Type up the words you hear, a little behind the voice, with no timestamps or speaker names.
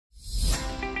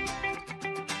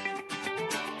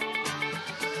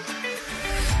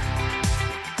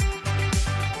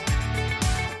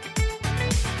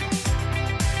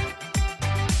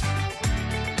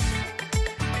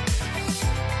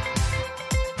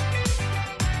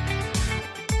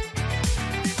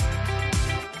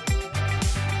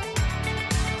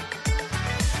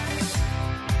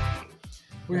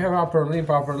We have upper limb.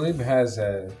 Upper limb has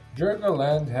a jugal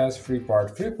and has three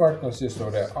parts. Three parts consist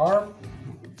of the arm,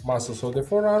 muscles of the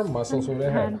forearm, muscles of the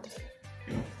hand.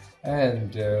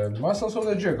 And muscles of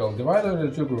the jugal divided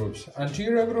into two groups: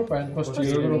 anterior group and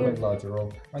posterior group and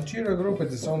lateral. Anterior group,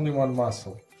 it is only one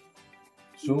muscle,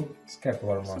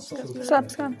 subscapular muscle.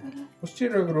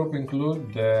 Posterior group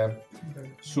include the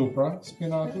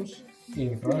supraspinatus,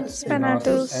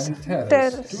 infraspinatus, and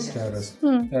teres. Two teres.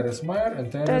 Teres major and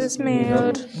teres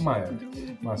minor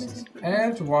muscles.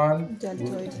 And one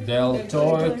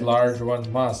deltoid large one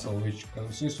muscle, which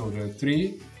consists of the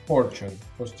three portions: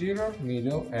 posterior,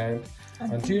 medial, and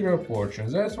anterior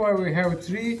portions. That's why we have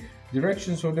three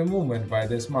directions of the movement by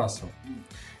this muscle.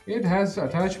 It has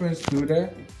attachments to the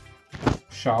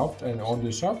shaft, and on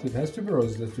the shaft it has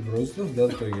tuberosity. The tuberosity is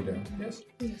deltoid. Yes.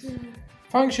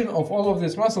 Function of all of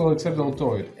this muscle except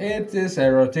deltoid. It is a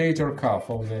rotator cuff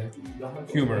of the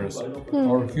humerus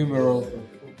or humeral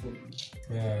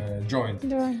joint.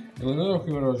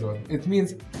 Humeral joint. It means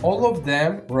all of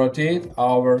them rotate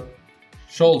our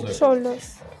shoulders.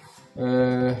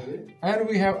 And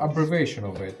we have abbreviation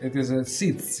of it. It is a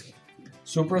SITS.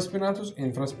 Supraspinatus,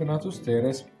 infraspinatus,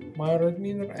 teres major and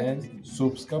minor, and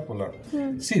subscapular.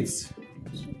 SITS.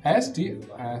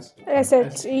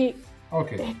 S-H-E.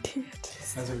 Okay.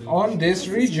 On this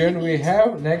region we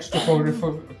have next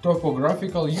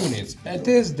topographical units. It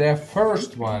is the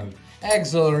first one,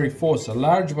 axillary fossa,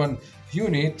 large one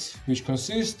unit which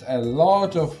consists a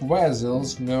lot of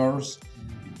vessels, nerves,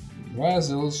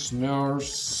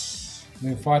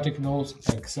 lymphatic nodes,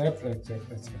 etc.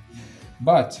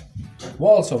 But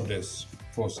walls of this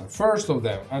fossa. First of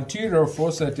them, anterior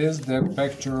fossa, it is the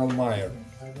pectoral major.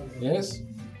 Yes.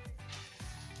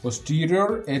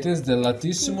 Posterior, it is the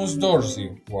latissimus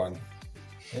dorsi one.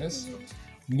 Yes.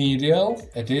 Medial,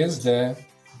 it is the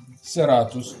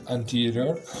serratus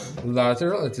anterior.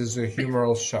 Lateral, it is the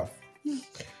humeral shaft.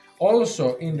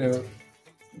 Also in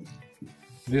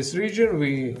this region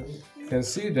we can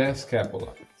see the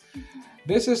scapula.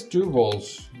 This is two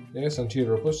walls. Yes,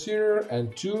 anterior, posterior,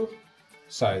 and two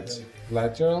sides,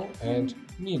 lateral and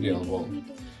medial wall.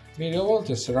 Medial wall,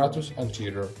 the serratus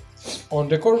anterior. On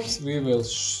the corpse we will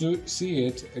see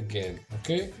it again.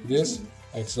 Okay, this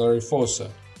axillary fossa.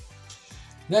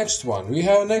 Next one, we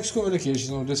have next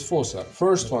communication of this fossa.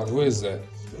 First one with the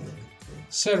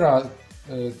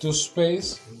serratus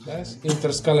space, yes,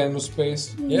 interscalenus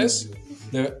space, yes,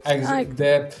 the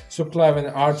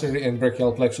subclavian artery and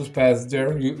brachial plexus pass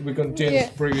there. We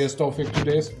continued previous topic to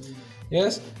this,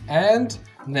 yes, and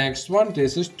next one,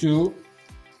 this is two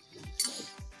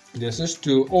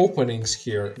openings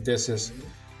here. This is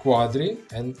quadri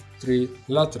and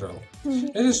trilateral.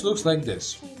 It looks like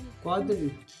this.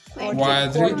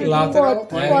 Quadrilateral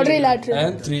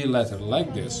and trilateral,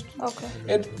 like this. Okay.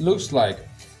 It looks like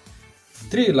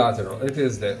trilateral. It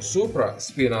is the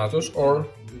supraspinatus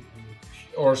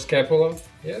or scapula.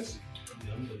 Yes.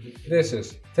 This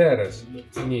is teres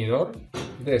minor.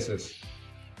 This is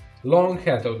long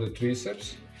head of the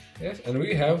triceps. Yes, and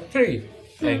we have three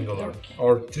angular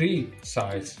or three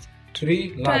sides,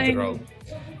 trilateral.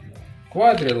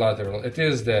 Quadrilateral, it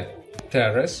is the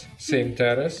teres, same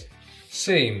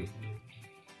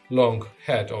long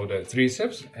head of the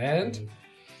triceps and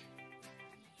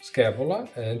scapula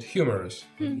and humerus.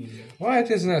 Why it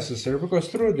is necessary? Because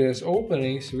through these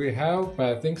openings we have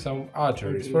passing some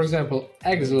arteries. For example,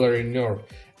 axillary nerve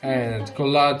and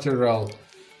collateral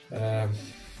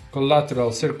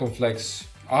circumflex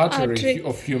artery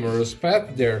of humerus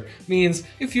path there. Means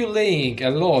if you're laying a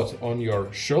lot on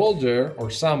your shoulder or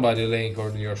somebody laying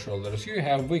on your shoulders, you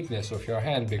have weakness of your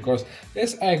hand because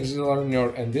this axillary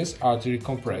nerve and this artery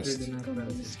compressed.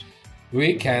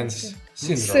 Weekends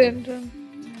syndrome.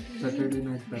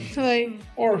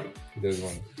 Or this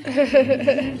one.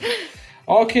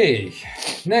 Okay,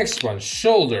 next one,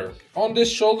 shoulder. On this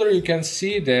shoulder you can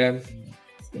see the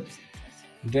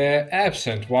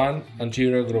absent one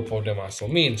anterior group of the muscle.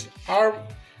 Means arm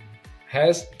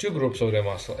has two groups of the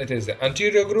muscle. It is the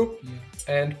anterior group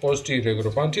and posterior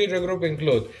group. Anterior group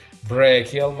include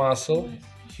brachial muscle.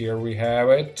 Here we have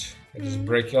it. It is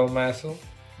brachial muscle.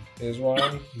 This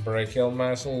one, brachial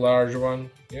muscle, large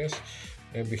one. Yes.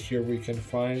 Maybe here we can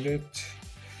find it.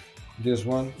 This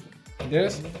one,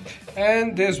 this,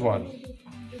 and this one.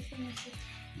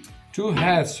 Two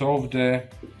heads of the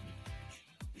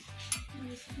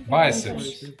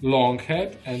biceps, long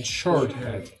head and short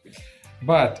head.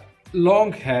 But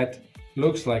long head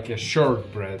looks like a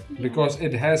short bread because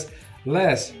it has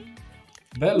less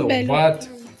bellow. But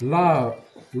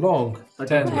long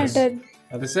tendons.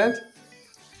 Understand?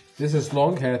 This is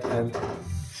long head and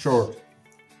short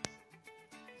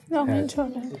Long and head.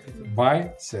 short.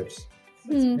 Biceps.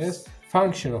 Yes,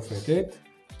 function of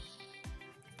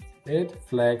it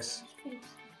flex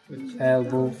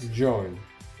elbow joint.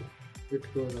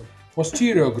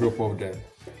 Posterior group of them.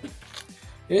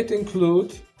 It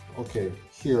include, okay,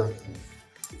 here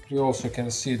you also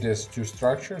can see these two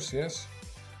structures, yes,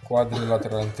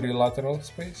 quadrilateral and trilateral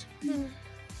space.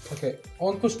 Okay,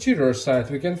 on posterior side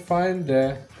we can find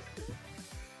the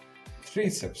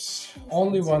triceps,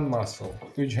 only one muscle,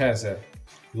 which has a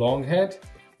long head,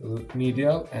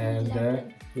 medial and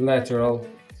lateral.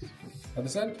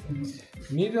 Understand?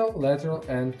 Medial, lateral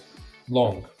and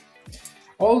long.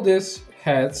 All these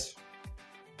heads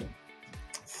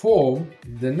form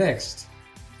the next,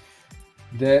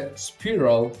 the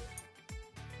spiral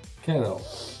canal.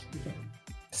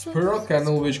 Spiral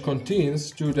canal which contains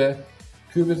to the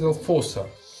cubital fossa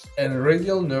and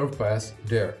radial nerve pass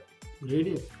there.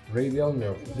 Radial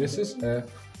nerve. This is a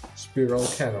spiral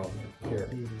canal here.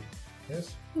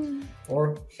 Yes?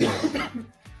 Or here.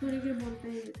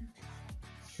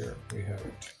 Here we have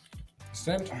it.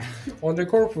 Stand. On the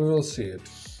curve we will see it.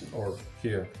 Or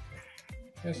here.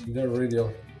 Yes, the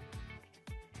radial.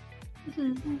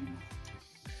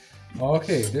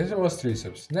 Okay, this was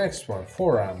triceps. Next one,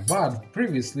 forearm. But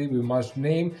previously we must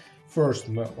name first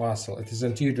muscle. It is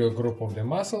anterior group of the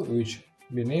muscle which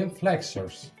we name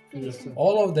flexors.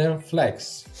 All of them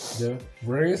flex the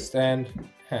wrist and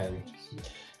hand.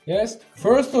 Yes,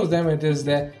 first of them it is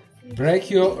the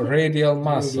brachioradial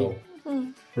muscle.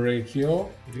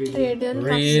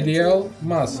 Brachioradial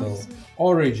muscle.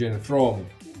 Origin from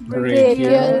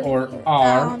brachial or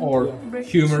arm or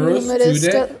humerus to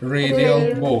the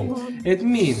radial bone. It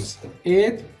means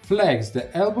it flexes the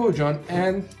elbow joint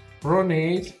and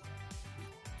pronate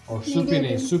or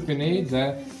supinate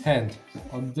the hand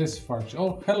on this function.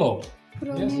 Oh, hello.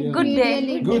 Yes, yes. Good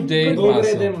day. Good day,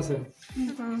 muscle.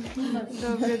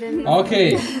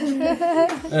 Okay.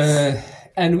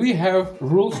 And we have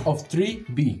rules of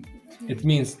 3B. It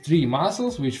means 3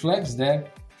 muscles which flex the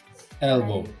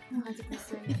elbow.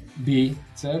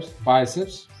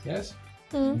 Biceps, yes.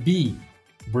 B,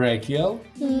 brachial,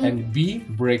 and B,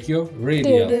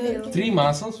 brachioradial. 3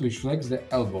 muscles which flex the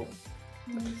elbow.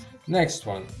 Next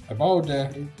one, about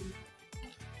the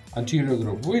anterior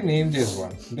group. We name this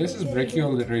one. This is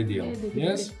brachioradial.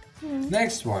 Yes.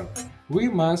 Next one, we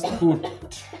must put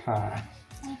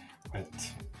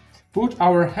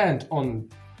our hand on,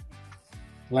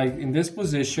 like in this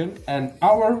position, and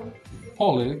our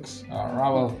pollex,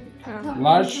 our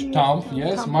large thumb,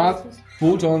 yes, must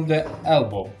put on the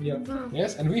elbow.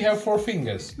 Yes, and we have 4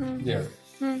 fingers there.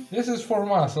 This is 4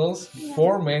 muscles,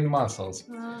 4 main muscles.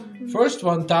 First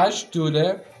one touch to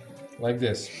the, like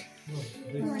this.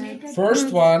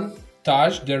 First one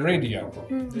touch the radial.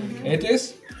 It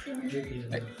is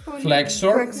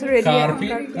flexor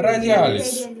carpi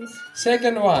radialis.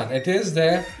 Second one, it is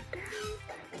the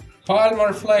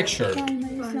palmar flexor.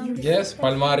 Yes,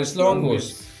 palmaris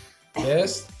longus.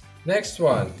 Yes. Next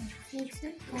one.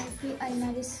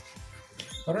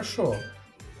 Хорошо.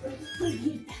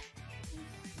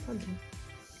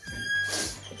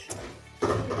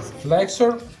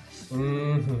 Flexor.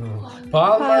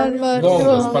 Palmar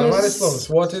longus. Palmaris longus.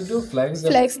 What it do? Flex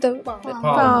the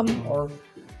palm. Or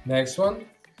next one.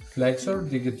 Flexor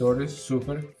digitorum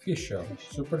superficial.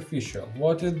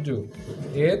 What it do?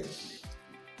 It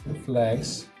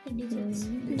flex the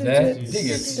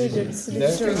digits,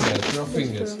 your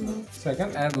fingers.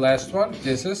 Second and last one.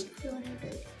 This is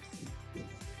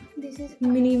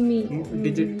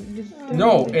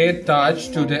no, it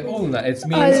touch to the ulna. It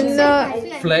means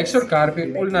flexor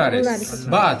carpi ulnaris.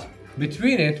 But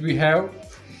between it we have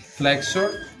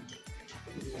flexor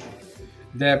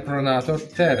the pronator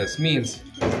teres. Means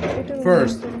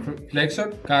first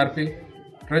flexor carpi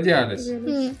radialis.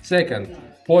 Second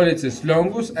pollicis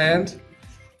longus and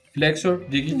flexor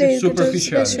digitorum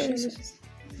superficialis.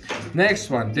 Next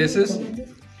one, this is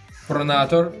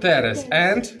pronator teres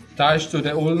and touch to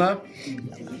the ulna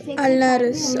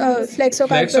Ulnaris, flexor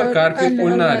carpi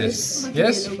ulnaris.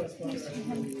 Yes?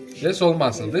 This all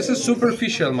muscle. This is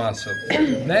superficial muscle.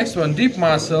 Next one, deep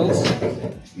muscles.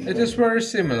 It is very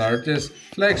similar. It is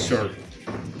flexor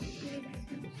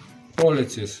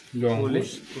pollicis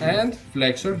longus and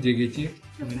flexor digitorum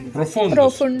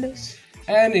profundus.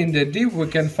 And in the deep we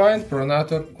can find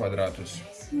pronator quadratus.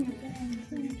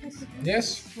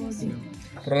 Yes?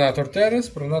 Pronator teres,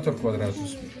 pronator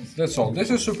quadratus. That's all. This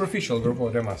is superficial group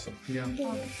of the muscle.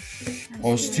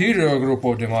 Posterior group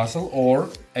of the muscle or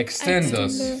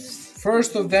extenders.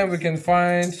 First of them we can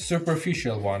find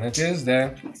superficial one. It is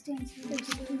the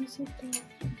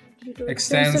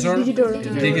extensor digitorum.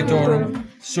 digitorum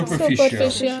superficial.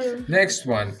 Superficial. Next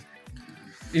one.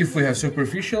 If we have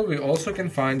superficial, we also can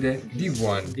find the deep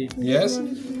one. Yes,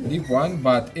 deep one,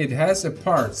 but it has a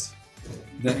parts.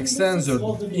 The extensor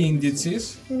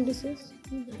indicis.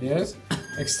 Yes,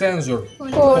 extensor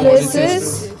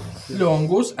Pollicis.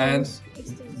 longus and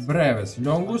brevis.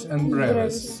 Longus and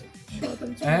brevis.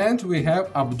 And we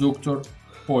have abductor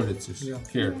pollicis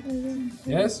here.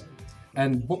 Yes,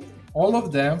 and all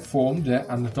of them form the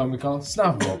anatomical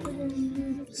snuffbox.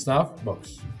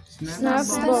 Snuffbox.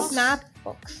 Snuffbox.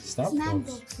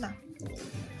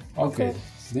 Okay,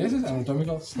 this is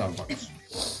anatomical snuffbox.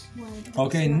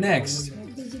 Okay, next.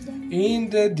 In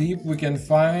the deep we can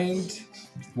find,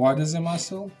 what is the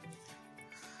muscle?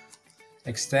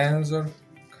 Extensor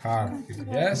carpi,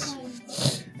 yes?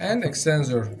 And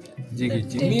extensor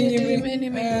digiti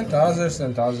minimi, and others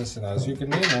and others and others. You can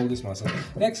name all these muscles.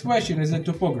 Next question is the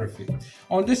topography.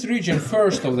 On this region,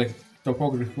 first of the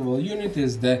topographical unit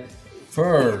is the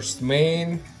first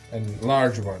main and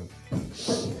large one.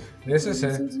 This is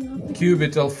a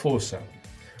cubital fossa.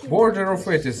 Border of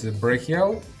it is the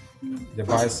brachial, the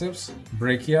biceps,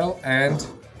 brachial, and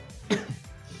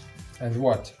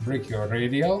what?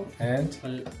 Brachioradial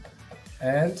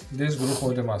and this group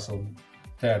of the muscle,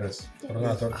 teres,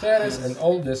 pronator teres, and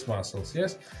all these muscles.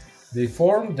 Yes, they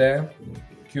form the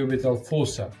cubital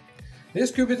fossa.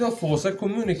 This cubital fossa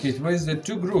communicates with the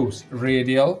two groups,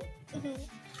 radial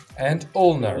and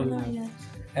ulnar,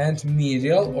 and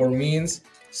medial, or means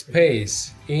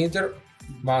space,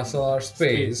 intermuscular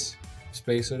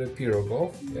space of the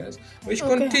pyrogof, yes, which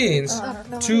contains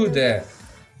to the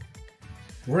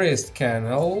wrist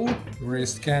canal,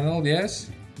 yes,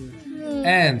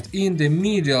 and in the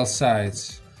medial side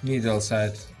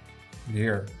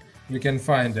here we can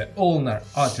find the ulnar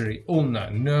artery, ulnar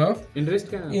nerve. In wrist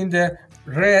canal. In the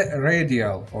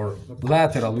radial or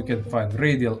lateral we can find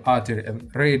radial artery and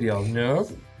radial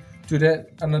nerve. To the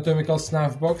anatomical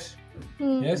snuffbox,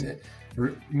 yes,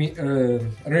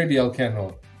 radial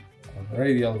canal,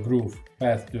 radial groove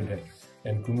path to the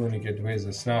and communicate with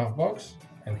the snuffbox,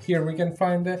 and here we can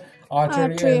find the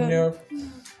artery and nerve.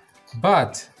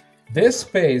 But this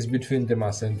space between the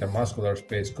muscle, intermuscular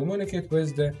space, communicate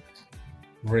with the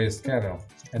wrist canal,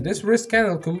 and this wrist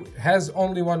canal has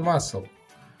only one muscle,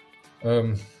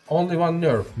 only one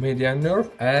nerve, median nerve,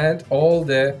 and all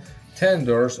the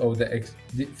tendons of the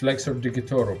flexor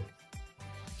digitorum.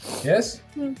 Yes?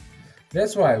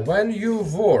 That's why when you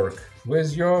work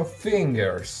with your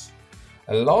fingers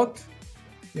a lot,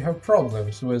 you have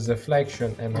problems with the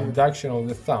flexion and abduction of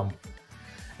the thumb.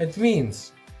 It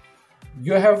means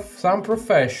you have some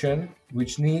profession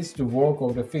which needs to work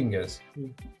on the fingers.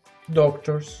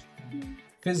 Doctors,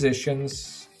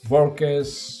 physicians,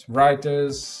 workers,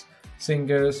 writers,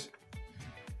 singers,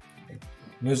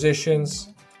 musicians,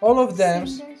 all of them.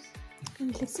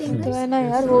 Musicians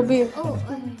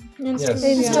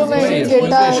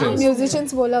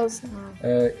बोला उसने.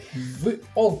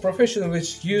 All professions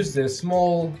which use the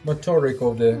small motoric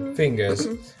of the fingers,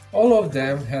 all of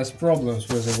them has problems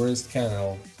with the wrist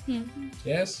canal.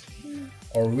 Yes,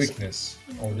 or weakness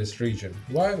of this region.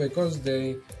 Why? Because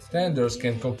the tendons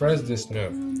can compress this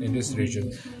nerve in this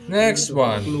region. Next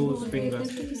one,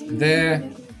 the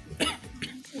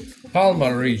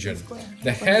palmar region.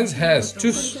 The hands has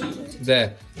two,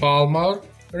 the palmar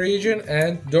region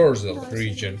and dorsal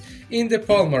region. In the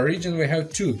palmar region we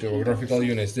have two topographical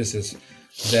units. This is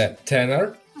the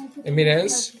tenar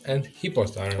eminence and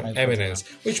hypostenar eminence.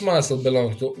 Which muscle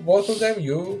belongs to both of them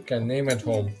you can name at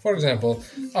home. For example,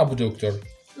 abductor,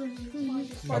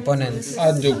 Opponents.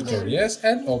 adductor, yes,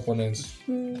 and opponents.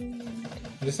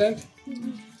 Understand?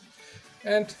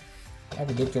 And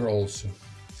abductor also.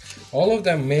 All of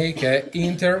them make a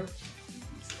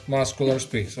intermuscular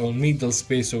space or middle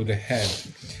space of the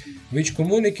hand, which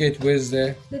communicate with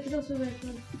the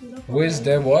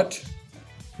what?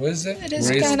 With the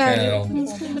wrist canal.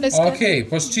 Okay,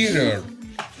 posterior.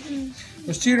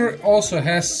 Posterior also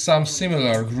has some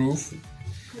similar groove,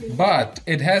 but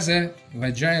it has a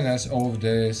vaginas of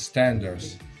the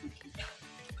standards,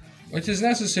 which is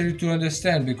necessary to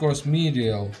understand because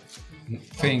medial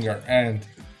finger and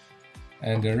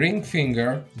the ring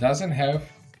finger doesn't have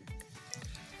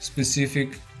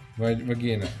specific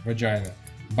vagina,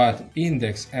 but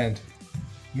index and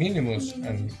minimus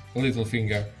and little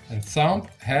finger and thumb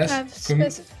have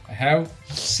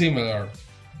similar.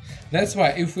 That's why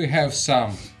if we have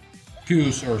some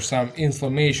pus or some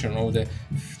inflammation of the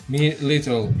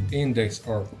little index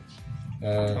or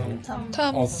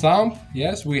thumb,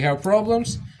 yes, we have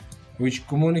problems which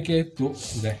communicate to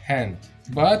the hand.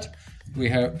 But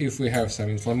if we have some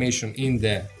inflammation in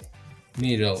the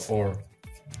middle or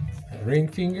ring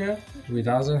finger, we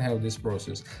doesn't have this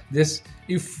process. This,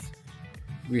 if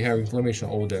we have inflammation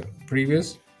of the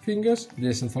previous fingers,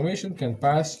 this inflammation can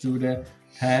pass to the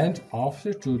hand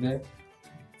after to the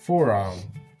forearm.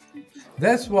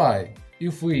 That's why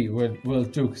if we will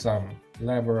took some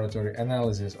laboratory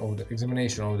analysis of the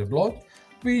examination of the blood,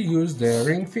 we use the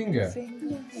ring finger.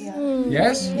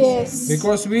 Yes? Yes.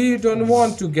 Because we don't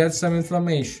want to get some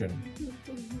inflammation,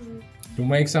 to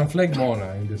make some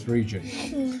phlegmona in this region.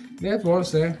 That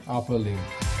was the upper limb.